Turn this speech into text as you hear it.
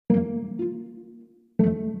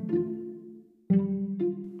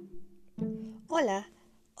Hola,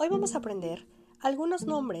 hoy vamos a aprender algunos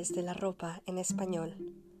nombres de la ropa en español.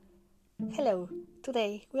 Hello,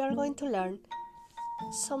 today we are going to learn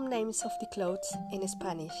some names of the clothes in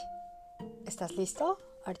Spanish. ¿Estás listo?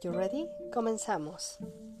 Are you ready? Comenzamos.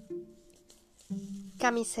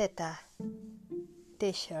 Camiseta,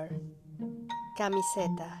 t-shirt,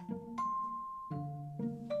 camiseta.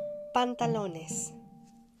 Pantalones,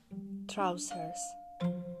 trousers,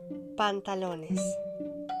 pantalones.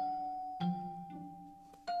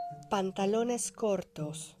 Pantalones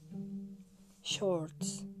cortos,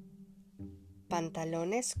 shorts,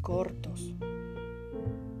 pantalones cortos.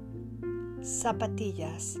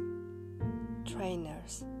 Zapatillas,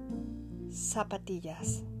 trainers,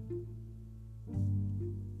 zapatillas.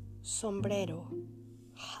 Sombrero,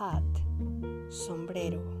 hat,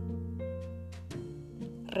 sombrero.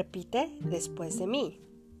 Repite después de mí.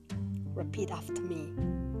 Repeat after me.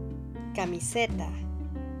 Camiseta,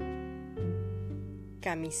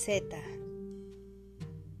 camiseta.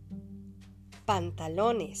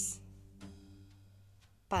 Pantalones,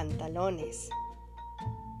 pantalones.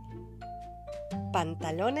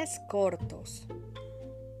 Pantalones cortos,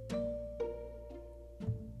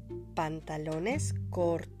 pantalones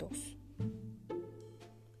cortos.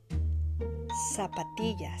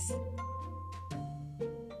 Zapatillas,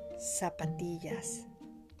 zapatillas.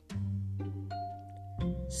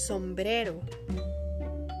 Sombrero,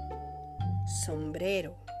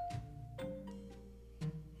 sombrero.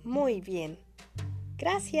 Muy bien.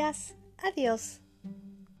 Gracias. Adiós.